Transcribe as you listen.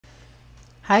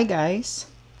Hi guys.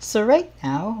 So right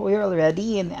now we're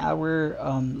already in our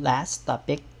last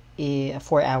topic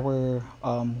for our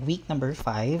week number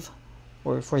 5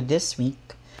 or for this week.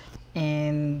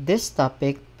 And this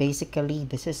topic basically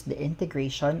this is the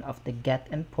integration of the get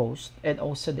and post and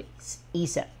also the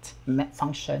isset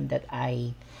function that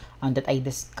I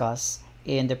discussed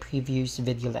in the previous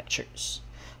video lectures.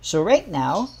 So right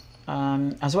now,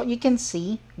 as what you can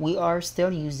see, we are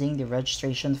still using the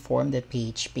registration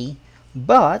form.php,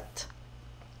 but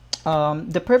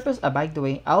the purpose, by the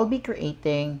way, a I'll be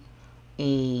creating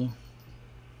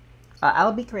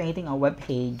a web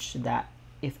page that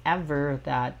if ever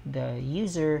that the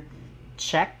user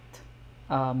checked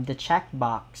the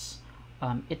checkbox,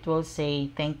 it will say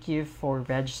thank you for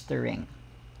registering,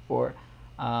 or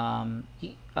and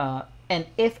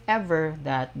if ever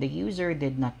that the user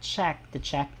did not check the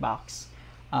checkbox,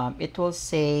 it will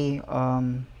say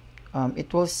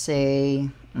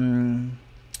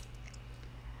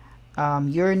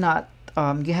you're not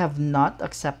you have not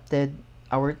accepted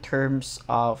our terms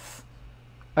of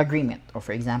agreement, or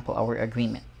for example our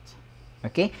agreement.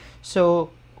 Okay,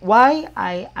 so why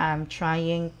I am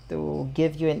trying to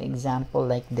give you an example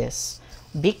like this,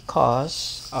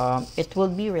 because it will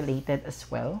be related as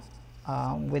well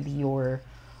with your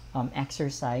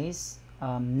exercise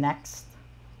next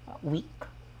week,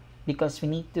 because we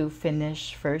need to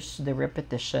finish first the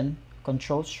repetition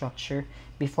control structure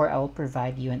before I will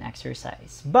provide you an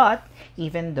exercise. But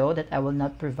even though that I will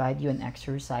not provide you an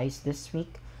exercise this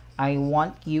week, I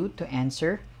want you to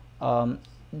answer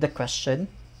the question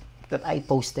that I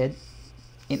posted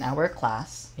in our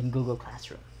class in Google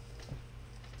Classroom.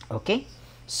 Okay,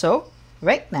 so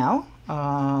right now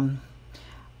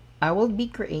I will be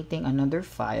creating another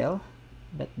file,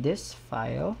 but this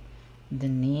file, the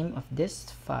name of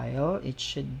this file, it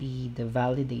should be the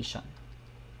validation.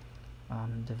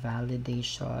 The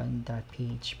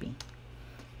validation.php.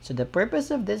 So the purpose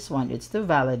of this one is to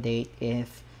validate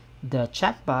if the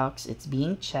checkbox it's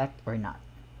being checked or not.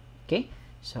 Okay,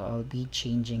 so I'll be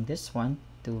changing this one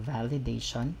to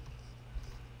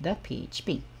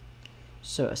validation.php.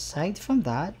 So aside from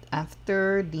that,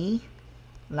 after the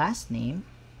last name,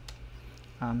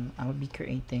 I'll be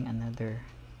creating another.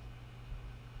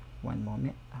 One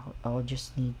moment, I'll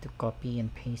just need to copy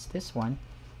and paste this one,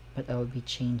 but I'll be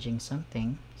changing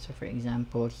something. So for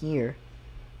example here,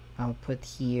 I'll put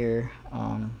here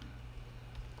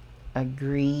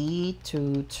agree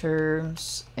to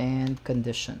terms and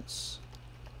conditions.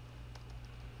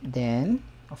 Then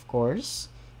of course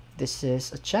this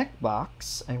is a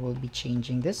checkbox, I will be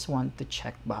changing this one to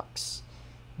checkbox.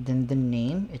 Then the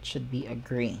name, it should be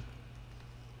agree.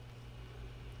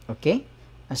 Okay,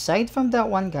 aside from that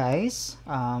one guys,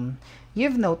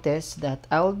 you've noticed that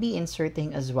I'll be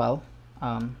inserting as well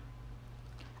an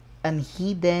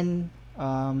hidden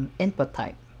input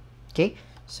type. Okay,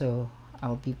 so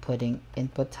I'll be putting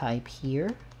input type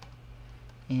here,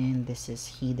 and this is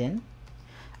hidden.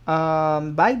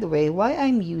 By the way, why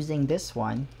I'm using this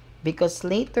one, because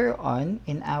later on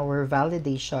in our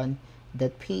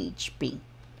validation.php,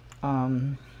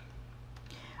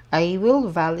 I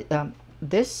will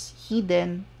this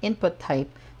hidden input type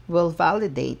will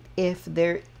validate if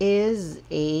there is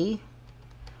a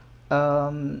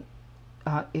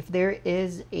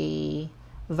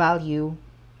value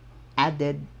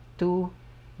added to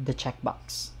the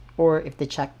checkbox, or if the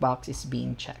checkbox is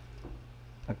being checked.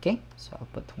 Okay, so I'll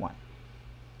put 1.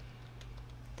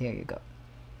 There you go.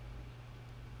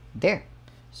 There.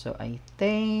 So I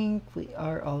think we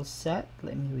are all set.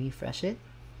 Let me refresh it.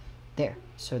 There.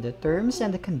 So the terms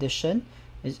and the condition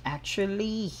is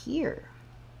actually here.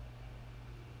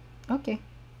 Okay,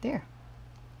 there.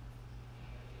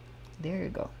 There you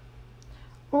go.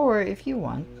 Or if you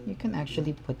want, you can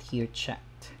actually put here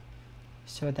checked,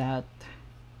 so that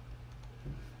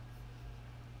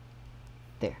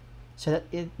there, so that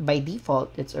it by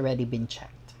default it's already been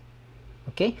checked.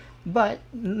 Okay, but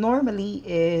normally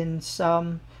in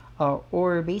some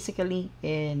or basically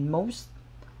in most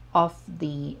of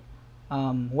the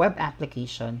web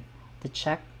application, the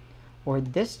check or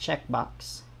this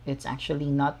checkbox, it's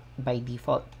actually not by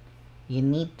default. You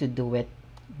need to do it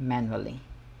manually.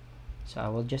 So I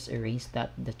will just erase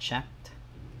that, the checked,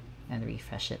 and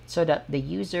refresh it so that the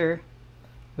user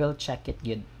will check it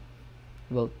good,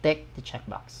 will tick the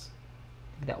checkbox,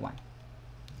 like that one.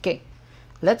 Okay,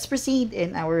 let's proceed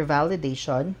in our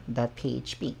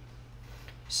validation.php.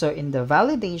 So in the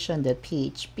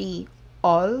validation.php,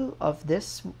 all of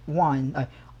this one,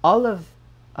 all of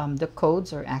the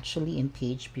codes are actually in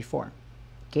PHP form.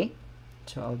 Okay,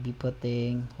 so I'll be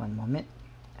putting, one moment,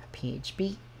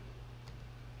 PHP,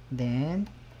 then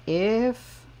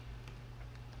if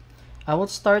I will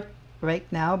start right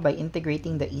now by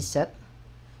integrating the isset.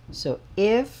 So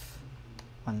if,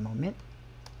 one moment,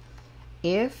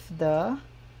 if the,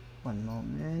 one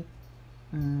moment,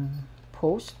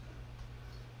 post,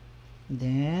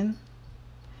 then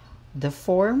the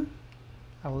form,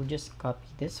 I will just copy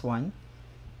this one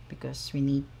because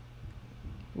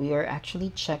we are actually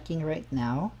checking right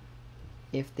now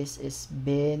if this is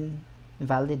been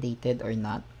validated or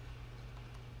not.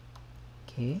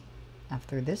 Okay,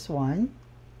 after this one,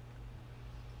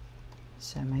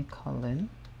 semicolon.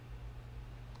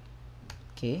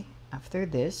 Okay, after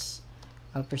this,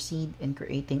 I'll proceed in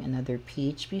creating another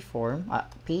PHP form,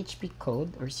 PHP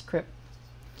code or script.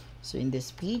 So in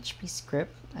this PHP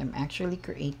script, I'm actually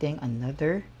creating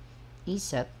another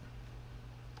isset.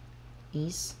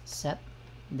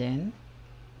 Then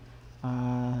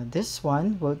this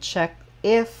one will check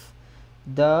if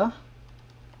the,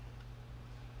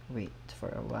 wait for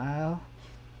a while,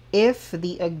 if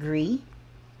the agree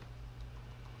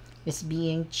is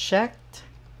being checked,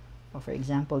 or for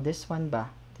example this one ba,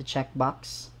 the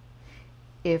checkbox,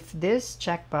 if this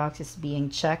checkbox is being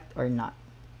checked or not.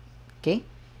 Okay,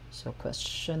 so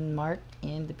question mark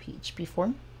in the PHP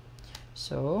form.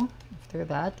 So after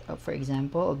that, for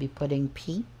example, I'll be putting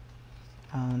P.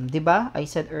 Diba, I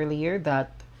said earlier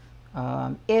that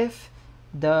if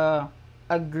the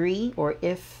agree or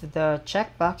if the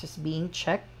checkbox is being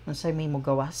checked, unsay may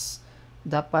mugawas,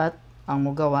 dapat ang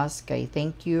mugawas kay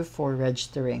thank you for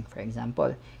registering, for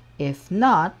example. If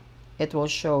not, it will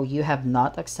show you have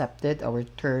not accepted our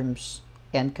terms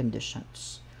and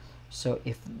conditions. So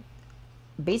if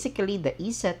basically the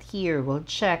isset here will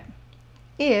check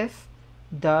if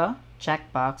the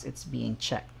checkbox is being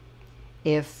checked.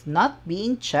 If not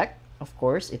being checked, of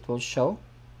course, it will show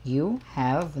you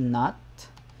have not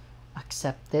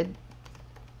accepted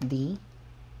the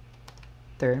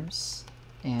terms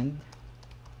and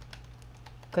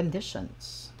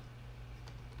conditions.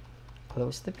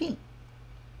 Close the P.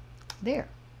 There.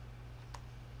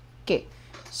 Okay,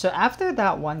 so after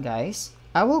that one, guys,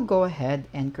 I will go ahead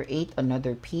and create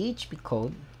another PHP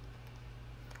code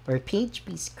or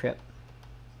PHP script.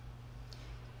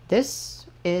 This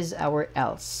is our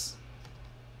else.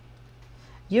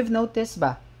 You've noticed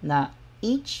ba na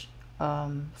each,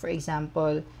 for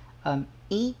example,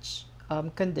 each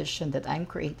condition that I'm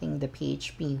creating the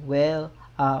PHP will,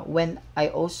 when I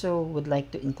also would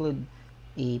like to include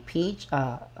a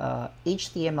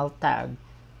HTML tag,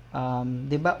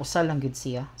 diba usa lang gud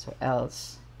siya, so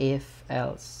else, if,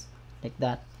 else, like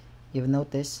that. You've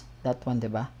noticed that one,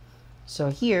 diba? So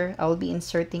here I'll be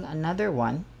inserting another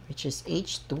one, which is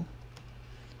h2.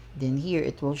 Then here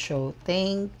it will show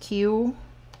thank you.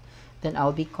 Then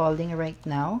I'll be calling right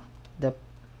now the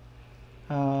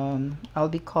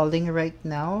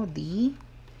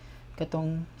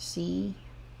katong CF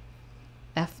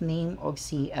name or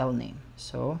CL name.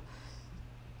 So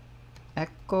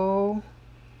echo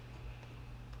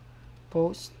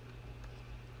post,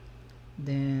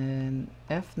 then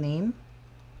F name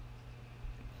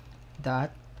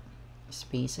dot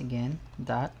space again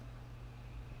dot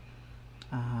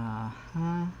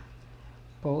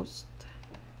post,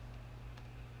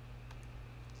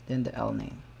 then the L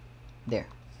name. There.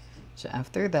 So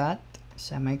after that,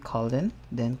 semicolon,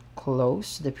 then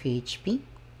close the PHP.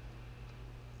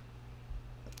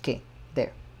 Okay,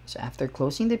 there. So after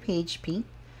closing the PHP,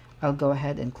 I'll go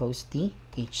ahead and close the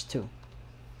H2.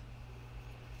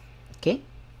 Okay.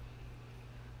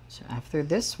 So after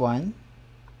this one,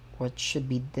 what should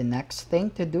be the next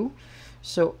thing to do?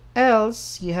 So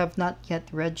else you have not yet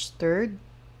registered.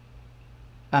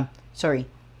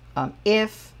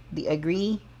 If the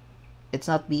agree it's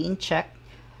not being checked,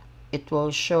 it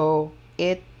will show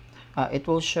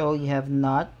you have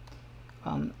not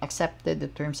accepted the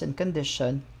terms and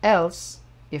condition. Else,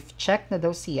 if check na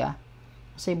daw siya,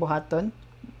 say buhaton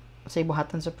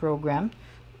sa program,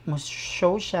 must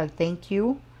show siya thank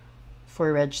you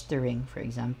for registering, for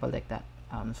example, like that.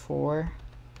 For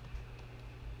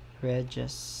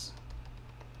registering.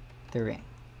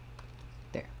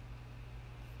 There.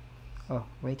 Oh,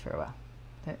 wait for a while.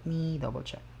 Let me double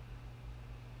check.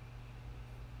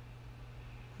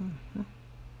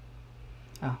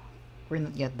 Oh, we're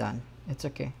not yet done. It's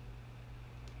okay.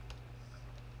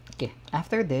 Okay,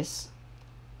 after this,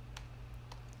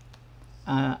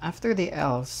 after the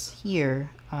else here,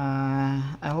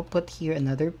 I will put here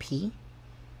another P.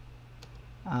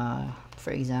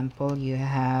 For example, you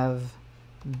have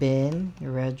been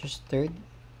registered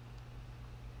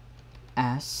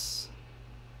as,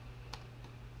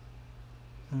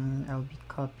 I'll be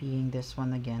copying this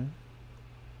one again.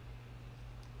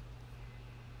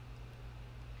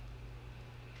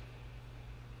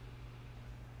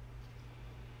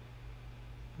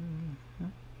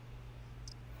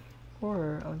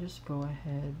 Or I'll just go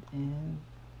ahead and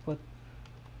put,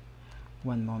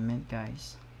 one moment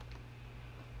guys,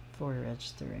 for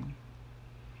registering.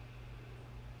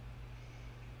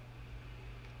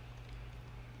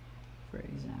 For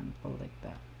example, like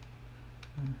that.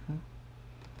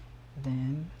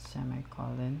 Then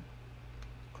semicolon,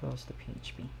 close the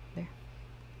PHP. There.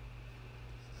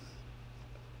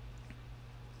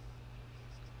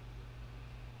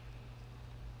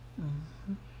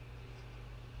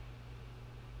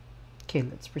 Okay,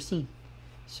 let's proceed.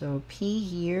 So P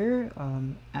here,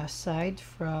 aside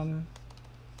from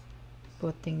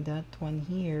putting that one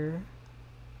here,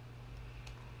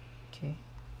 okay,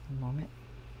 one moment.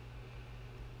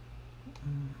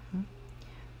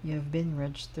 You have been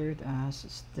registered as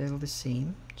still the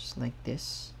same, just like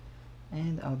this,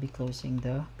 and I'll be closing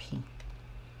the P.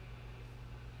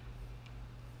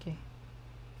 Okay,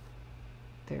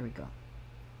 there we go.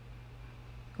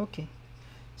 Okay,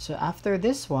 so after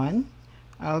this one,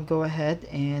 I'll go ahead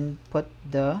and put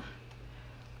the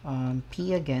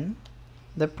P again.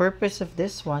 The purpose of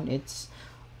this one, it's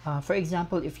for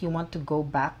example, if you want to go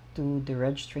back to the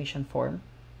registration form,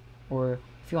 or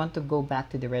if you want to go back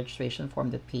to the registration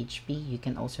form.php, you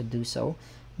can also do so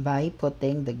by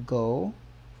putting the go,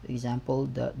 for example,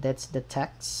 that's the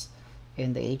text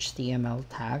in the HTML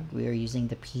tag. We are using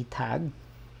the P tag.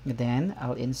 Then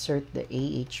I'll insert the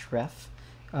ahref.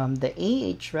 The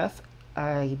ahref,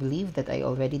 I believe that I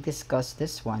already discussed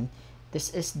this one. This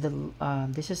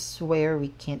is where we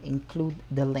can include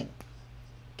the link,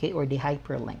 okay, or the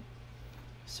hyperlink.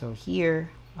 So here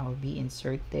I'll be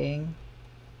inserting,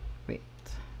 wait,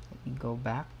 let me go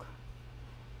back,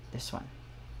 this one.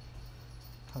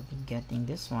 I'll be getting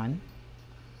this one,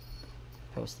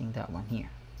 posting that one here.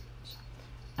 So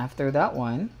after that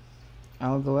one,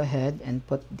 I'll go ahead and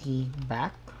put the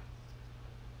back,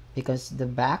 because the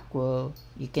back will,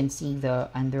 you can see the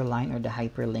underline or the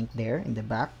hyperlink there in the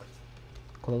back.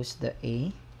 Close the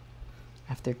A.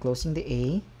 After closing the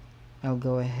A, I'll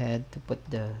go ahead to put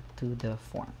the to the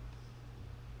form.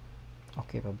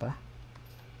 Okay, baba.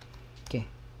 Okay.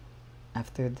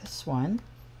 After this one,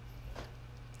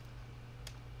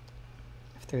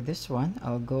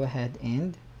 I'll go ahead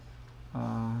and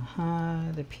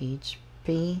the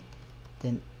PHP,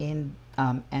 then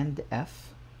end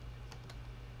F,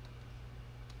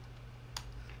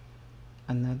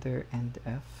 another end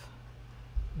F,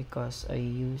 because I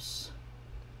use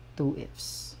two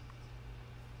ifs.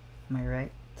 Am I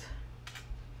right?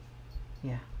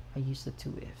 Yeah, I use the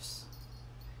two ifs.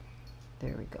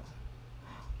 There we go.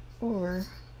 Or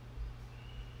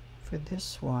for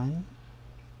this one,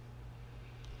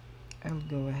 I'll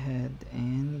go ahead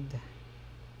and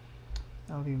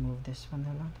I'll remove this one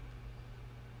alone,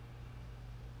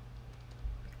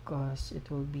 because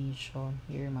it will be shown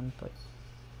here man put.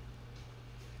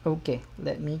 Okay,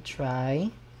 let me try,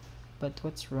 but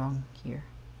what's wrong here?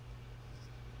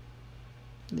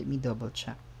 Let me double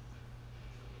check.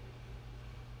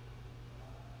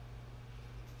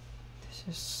 This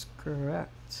is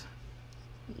correct.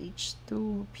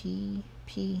 H2 P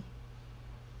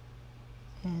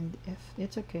and F.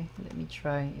 It's okay. Let me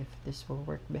try if this will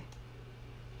work.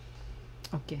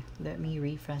 Okay, let me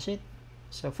refresh it.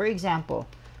 So for example,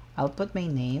 I'll put my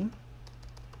name,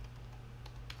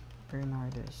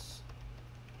 Bernardus.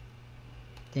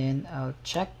 Then I'll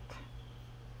check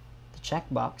the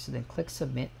checkbox, then click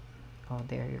submit. Oh,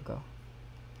 there you go.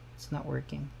 It's not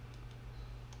working.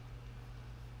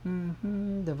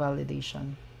 The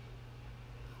validation.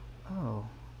 Oh,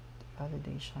 the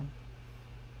validation.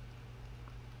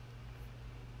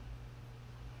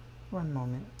 One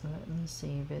moment. Let me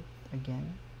save it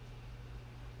again.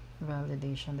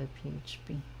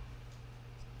 Validation.php.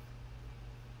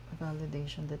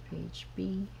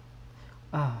 Validation.php.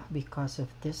 Ah, because of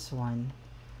this one.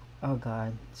 Oh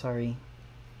god, sorry.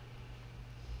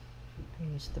 I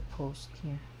used the post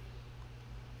here.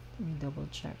 Let me double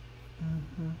check.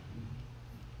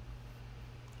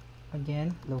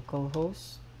 Again,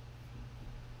 localhost,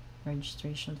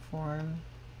 registration form.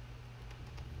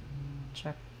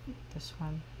 Check this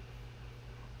one.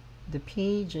 The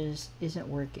page isn't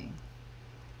working.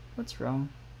 What's wrong?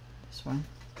 This one.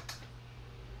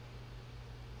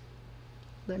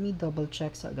 Let me double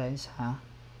check that, guys, huh?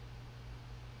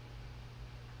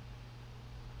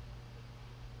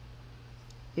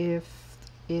 If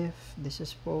this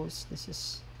is post, this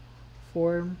is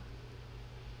form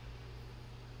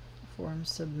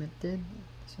submitted,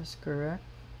 this is correct.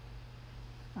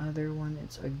 Other one,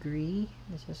 it's agree,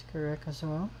 this is correct as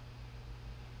well.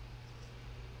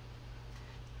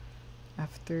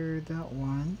 After that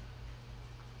one,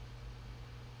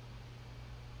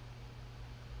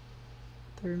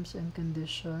 terms and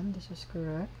condition, this is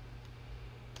correct.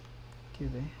 Okay,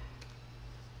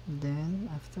 then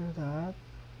after that,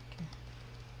 okay,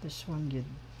 this one good.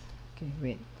 Okay,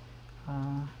 wait,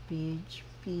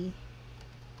 PHP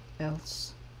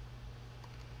else.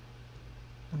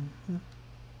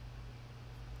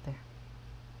 There,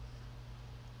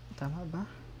 tama ba?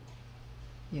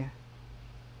 Yeah.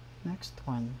 Next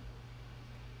one,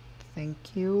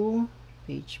 thank you,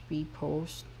 PHP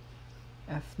post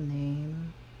f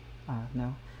name.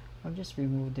 No, I'll just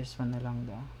remove this one na lang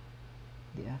though,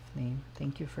 the f name.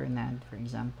 Thank you Fernand, for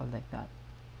example, like that.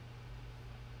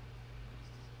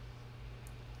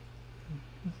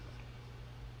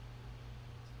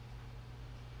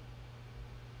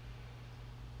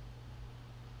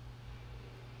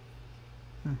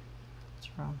 What's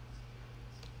wrong?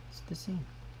 It's the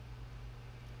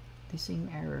same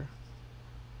error.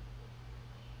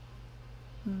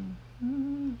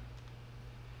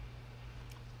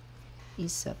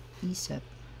 Isset.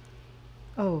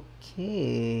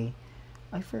 Okay,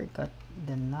 I forgot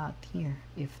the not here.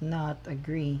 If not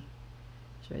agree,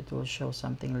 so it will show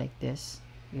something like this.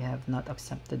 You have not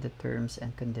accepted the terms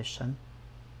and condition.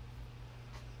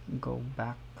 Go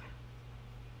back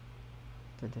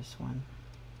to this one,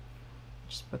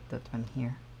 just put that one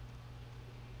here.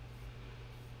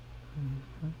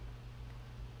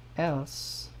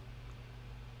 Else,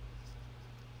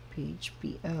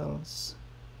 PHP else.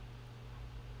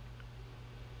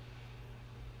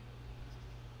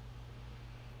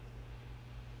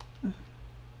 What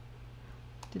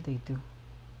did they do?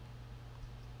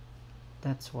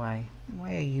 That's why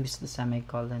I use the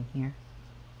semicolon here.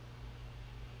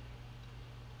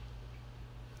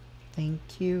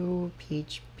 Thank you,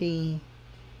 PHP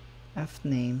f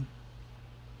name.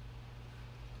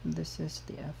 This is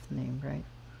the f name, right?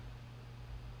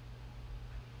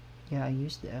 Yeah, I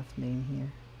used the f name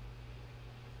here.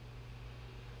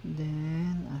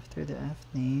 Then after the f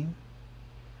name,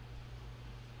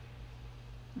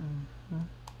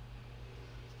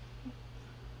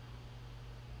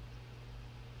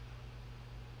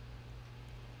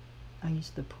 I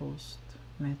use the post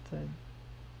method.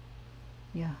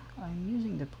 Yeah, I'm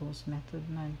using the post method,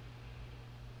 man.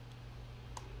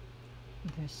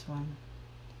 This one,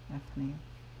 f name.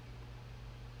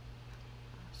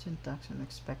 Syntax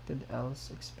unexpected, else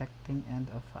expecting, end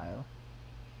of file.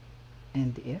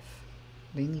 And if,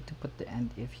 we need to put the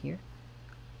end if here.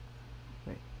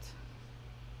 Wait.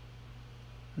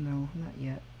 No, not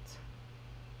yet.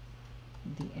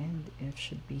 The end if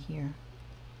should be here.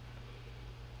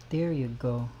 There you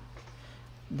go.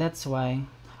 That's why.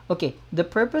 Okay, the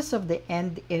purpose of the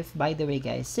end if, by the way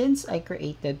guys, since I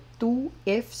created two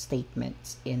if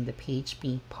statements in the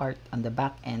PHP part on the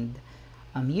back end,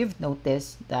 you've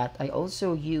noticed that I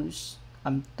also use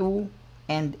two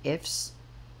end ifs,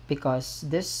 because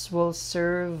this will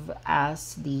serve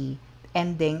as the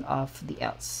ending of the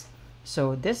else.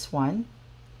 So this one,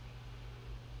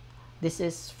 this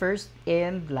is first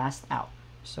in, last out.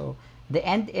 So the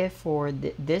end if for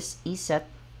this isset,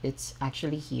 it's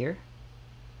actually here.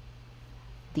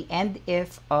 The end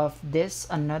if of this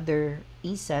another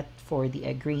isset for the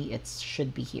agree, it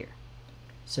should be here.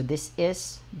 So this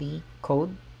is the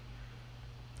code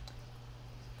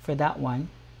for that one.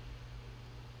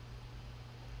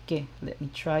 Okay, let me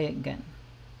try again.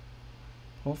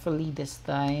 Hopefully this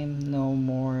time no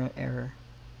more error.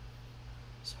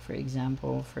 So for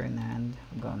example, Fernand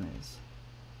Gomez,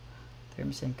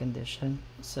 terms and condition,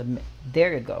 submit.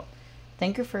 There you go.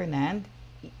 Thank you, Fernand.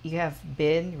 You have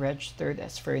been registered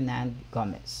as Fernand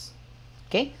Gomez.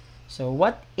 Okay, so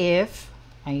what if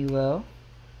I will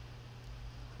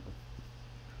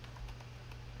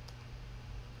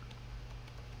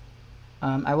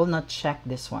not check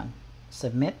this one.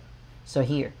 Submit. So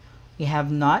here, you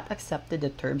have not accepted the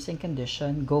terms and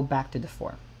condition. Go back to the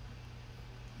form.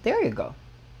 There you go.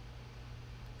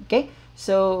 Okay,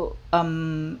 so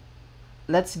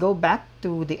let's go back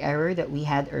to the error that we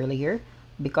had earlier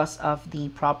because of the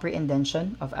proper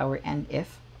indentation of our end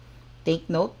if. Take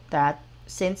note that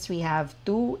since we have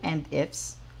two end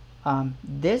ifs,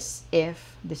 this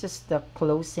if, this is the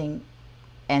closing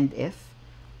end if,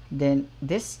 then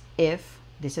this if,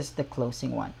 this is the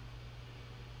closing one.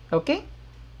 Okay,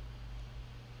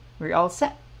 we're all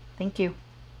set. Thank you.